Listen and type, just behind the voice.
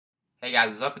Hey guys,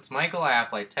 what's up? It's Michael, I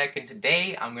Apply Tech, and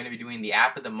today I'm going to be doing the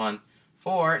app of the month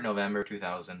for November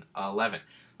 2011.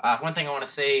 One thing I want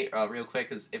to say real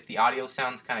quick is if the audio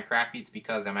sounds kind of crappy, it's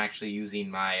because I'm actually using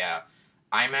my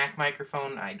iMac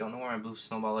microphone. I don't know where my Blue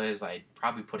Snowball is. I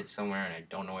probably put it somewhere and I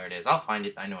don't know where it is. I'll find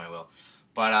it. I know I will.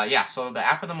 But yeah, so the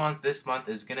app of the month this month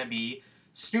is going to be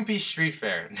Snoopy's Street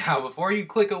Fair. Now, before you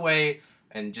click away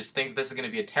and just think this is going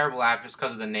to be a terrible app just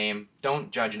because of the name, don't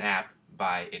judge an app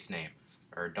by its name.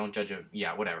 Or don't judge it,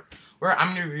 yeah, whatever.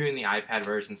 I'm going to be reviewing the iPad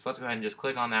version, so let's go ahead and just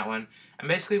click on that one. And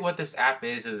basically what this app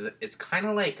is it's kind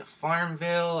of like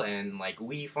Farmville and like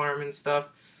Wii Farm and stuff.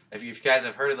 If you guys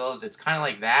have heard of those, it's kind of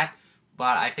like that,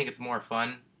 but I think it's more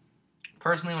fun.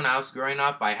 Personally, when I was growing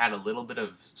up, I had a little bit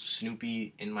of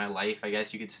Snoopy in my life, I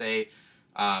guess you could say.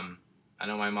 I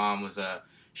know my mom was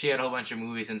she had a whole bunch of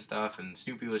movies and stuff, and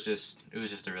Snoopy was just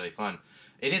a really fun.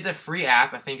 It is a free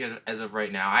app, I think, as of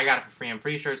right now. I got it for free. I'm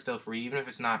pretty sure it's still free. Even if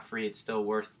it's not free, it's still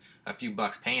worth a few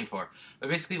bucks paying for. But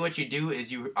basically what you do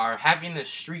is you are having this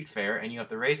street fair, and you have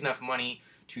to raise enough money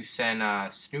to send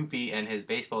Snoopy and his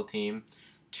baseball team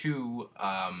to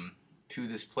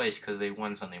this place because they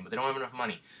won something, but they don't have enough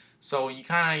money. So you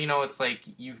kind of, it's like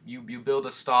you build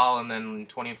a stall, and then in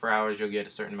 24 hours you'll get a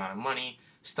certain amount of money.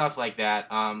 Stuff like that.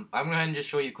 I'm going to go ahead and just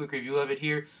show you a quick review of it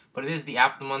here, but it is the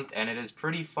app of the month, and it is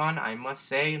pretty fun, I must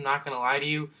say. I'm not going to lie to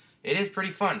you. It is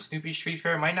pretty fun. Snoopy Street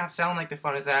Fair might not sound like the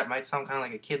funnest app, might sound kind of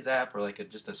like a kid's app or like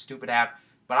just a stupid app,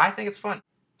 but I think it's fun.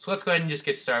 So let's go ahead and just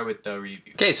get started with the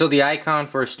review. Okay, so the icon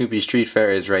for Snoopy Street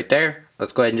Fair is right there.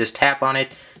 Let's go ahead and just tap on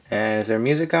it. And is there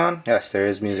music on? Yes, there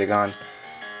is music on.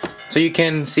 So you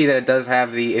can see that it does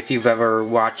have the, if you've ever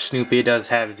watched Snoopy, it does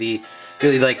have the,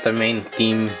 really like the main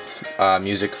theme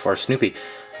music for Snoopy,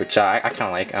 which I kind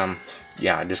of like.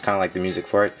 Yeah, I just kind of like the music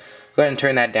for it. Go ahead and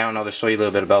turn that down. I'll just show you a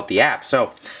little bit about the app.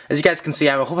 So, as you guys can see,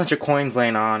 I have a whole bunch of coins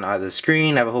laying on the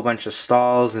screen. I have a whole bunch of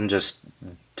stalls and just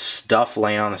stuff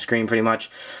laying on the screen pretty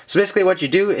much. So basically what you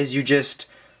do is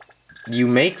you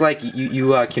make like,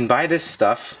 you can buy this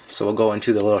stuff. So we'll go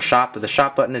into the little shop. The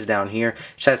shop button is down here. It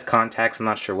says contacts, I'm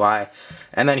not sure why.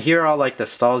 And then here are all like the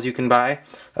stalls you can buy.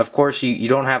 Of course, you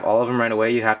don't have all of them right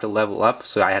away. You have to level up.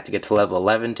 So I have to get to level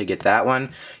 11 to get that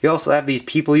one. You also have these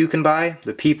people you can buy.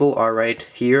 The people are right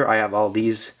here. I have all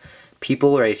these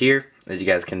people right here, as you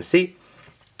guys can see.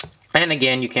 And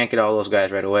again, you can't get all those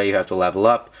guys right away. You have to level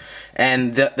up.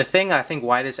 And the thing I think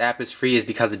why this app is free is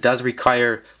because it does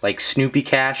require like Snoopy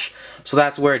cash. So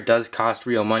that's where it does cost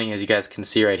real money, as you guys can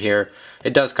see right here.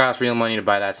 It does cost real money to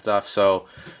buy that stuff. So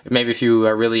maybe if you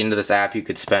are really into this app, you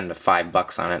could spend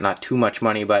 $5 on it. Not too much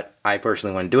money, but I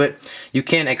personally wouldn't do it. You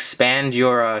can expand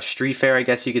your street fair, I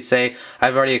guess you could say.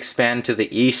 I've already expanded to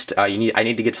the east. I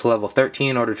need to get to level 13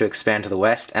 in order to expand to the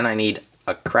west, and I need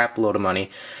a crap load of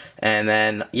money. And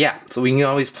then, yeah, so we can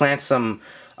always plant some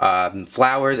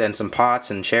flowers and some pots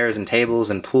and chairs and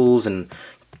tables and pools and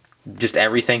just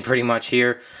everything pretty much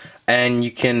here. And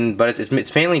you can, but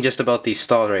it's mainly just about these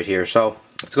stalls right here. So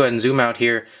let's go ahead and zoom out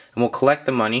here, and we'll collect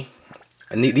the money.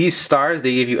 And these stars,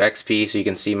 they give you XP, so you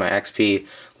can see my XP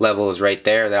level is right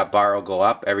there. That bar will go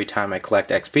up every time I collect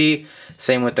XP.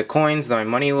 Same with the coins, my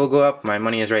money will go up. My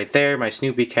money is right there. My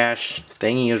Snoopy cash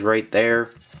thingy is right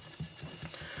there.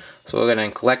 So we'll go ahead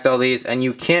and collect all these, and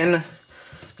you can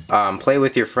play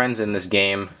with your friends in this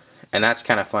game, and that's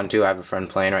kind of fun too. I have a friend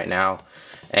playing right now,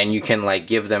 and you can like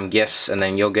give them gifts, and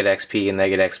then you'll get XP and they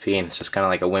get XP, and it's just kind of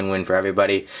like a win-win for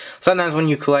everybody. Sometimes when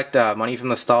you collect money from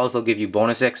the stalls, they'll give you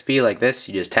bonus XP like this.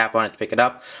 You just tap on it to pick it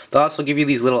up. They'll also give you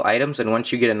these little items, and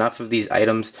once you get enough of these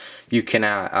items, you can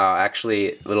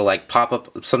actually little like pop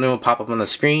up, something will pop up on the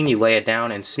screen. You lay it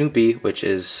down, and Snoopy, which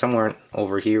is somewhere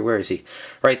over here, where is he?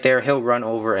 Right there. He'll run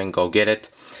over and go get it,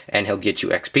 and he'll get you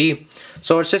XP.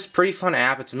 So it's just a pretty fun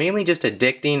app. It's mainly just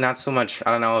addicting, not so much,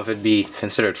 I don't know if it'd be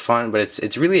considered fun, but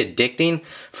it's really addicting,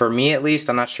 for me at least.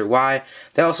 I'm not sure why.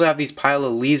 They also have these pile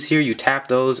of leaves here. You tap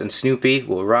those, and Snoopy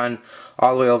will run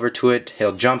all the way over to it.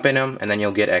 He'll jump in them, and then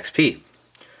you'll get XP.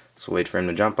 So wait for him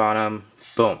to jump on them.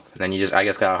 Boom. And then you just, I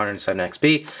guess, got 107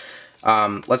 XP.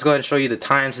 Let's go ahead and show you the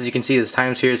times. As you can see, the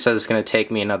times here, it says it's going to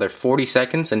take me another 40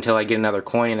 seconds until I get another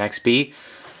coin in XP.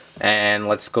 And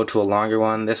let's go to a longer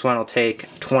one. This one will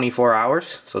take 24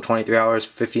 hours. So 23 hours,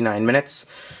 59 minutes,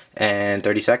 and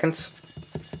 30 seconds.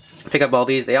 Pick up all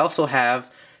these. They also have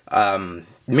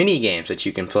mini games that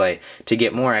you can play to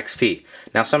get more XP.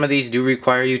 Now some of these do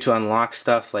require you to unlock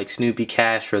stuff like Snoopy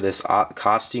Cash or this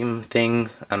costume thing.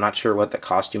 I'm not sure what the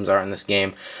costumes are in this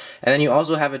game. And then you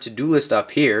also have a to-do list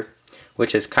up here,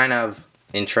 which is kind of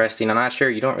interesting. I'm not sure,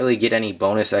 you don't really get any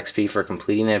bonus XP for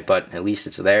completing it, but at least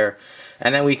it's there.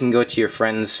 And then we can go to your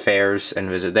friends' fairs and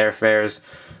visit their fairs.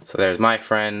 So there's my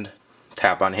friend,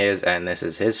 tap on his, and this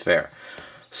is his fare.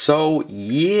 So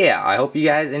yeah, I hope you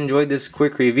guys enjoyed this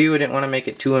quick review. I didn't want to make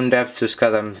it too in-depth just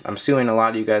because I'm assuming a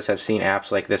lot of you guys have seen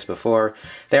apps like this before.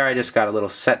 There I just got a little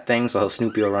set thing so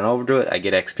Snoopy will run over to it. I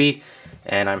get XP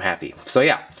and I'm happy. So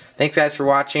yeah, thanks guys for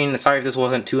watching. Sorry if this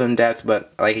wasn't too in-depth,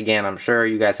 but like again, I'm sure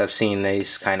you guys have seen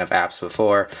these kind of apps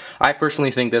before. I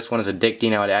personally think this one is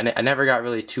addicting. I never got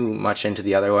really too much into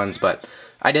the other ones, but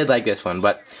I did like this one.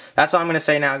 But that's all I'm going to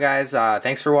say now, guys.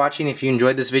 Thanks for watching. If you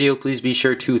enjoyed this video, please be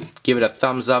sure to give it a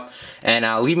thumbs up.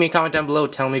 And leave me a comment down below.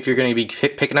 Tell me if you're going to be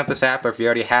picking up this app, or if you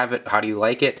already have it, how do you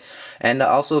like it? And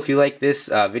also, if you like this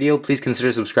video, please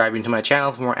consider subscribing to my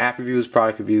channel for more app reviews,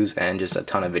 product reviews, and just a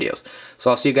ton of videos.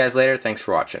 So I'll see you guys later. Thanks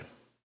for watching.